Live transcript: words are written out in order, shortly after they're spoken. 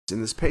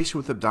In this patient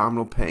with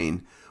abdominal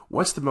pain,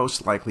 what's the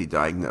most likely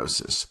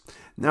diagnosis?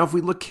 Now, if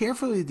we look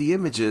carefully at the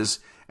images,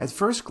 at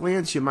first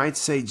glance you might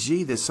say,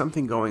 gee, there's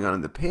something going on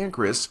in the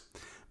pancreas.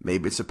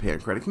 Maybe it's a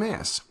pancreatic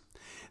mass.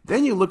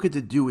 Then you look at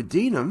the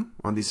duodenum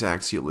on these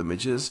axial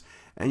images,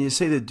 and you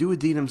say the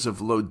duodenum's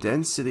of low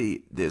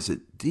density. There's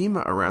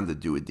edema around the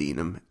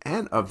duodenum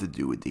and of the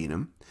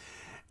duodenum.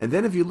 And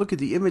then if you look at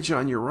the image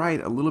on your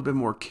right a little bit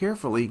more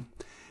carefully,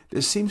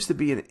 there seems to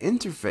be an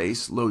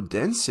interface, low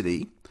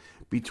density,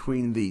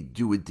 between the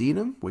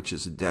duodenum, which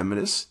is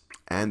edematous,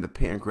 and the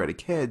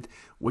pancreatic head,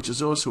 which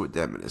is also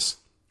edematous.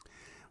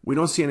 We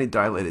don't see any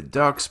dilated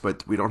ducts,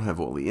 but we don't have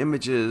all the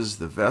images.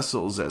 The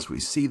vessels, as we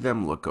see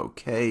them, look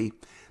okay.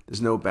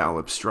 There's no bowel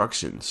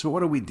obstruction. So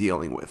what are we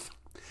dealing with?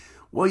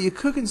 Well, you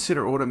could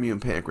consider autoimmune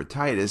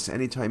pancreatitis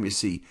anytime you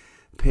see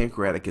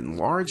pancreatic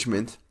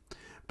enlargement,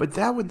 but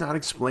that would not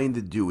explain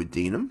the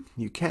duodenum.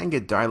 You can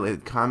get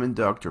dilated common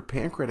duct or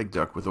pancreatic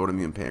duct with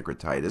autoimmune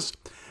pancreatitis,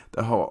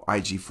 the whole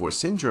IG4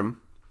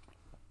 syndrome,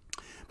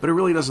 but it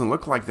really doesn't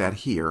look like that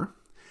here.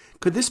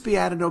 Could this be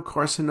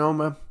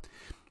adenocarcinoma?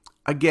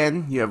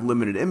 Again, you have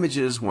limited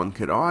images, one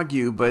could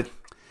argue, but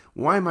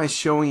why am I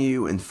showing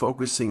you and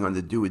focusing on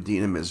the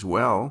duodenum as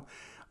well?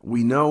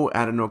 We know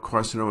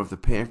adenocarcinoma of the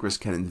pancreas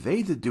can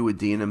invade the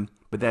duodenum,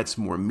 but that's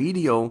more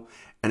medial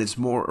and it's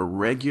more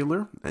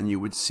irregular, and you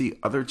would see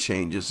other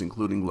changes,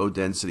 including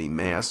low-density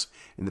mass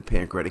in the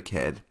pancreatic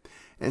head.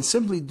 And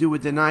simply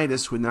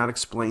duodenitis would not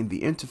explain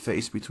the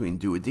interface between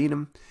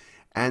duodenum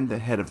and the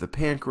head of the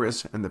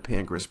pancreas and the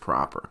pancreas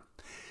proper.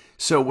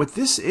 So what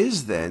this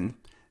is then,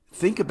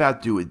 think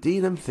about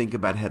duodenum, think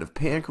about head of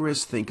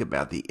pancreas, think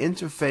about the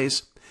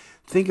interface,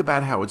 think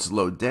about how it's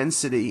low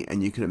density,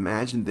 and you can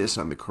imagine this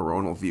on the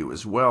coronal view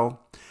as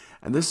well.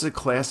 And this is a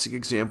classic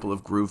example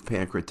of groove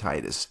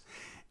pancreatitis.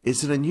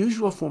 It's an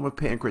unusual form of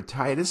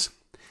pancreatitis,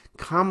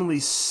 commonly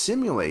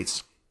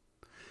simulates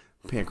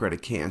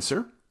pancreatic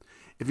cancer.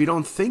 If you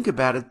don't think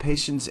about it,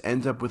 patients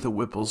end up with a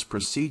Whipple's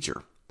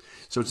procedure.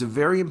 So it's a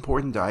very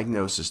important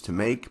diagnosis to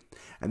make,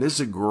 and this is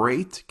a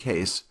great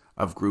case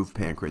of groove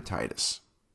pancreatitis.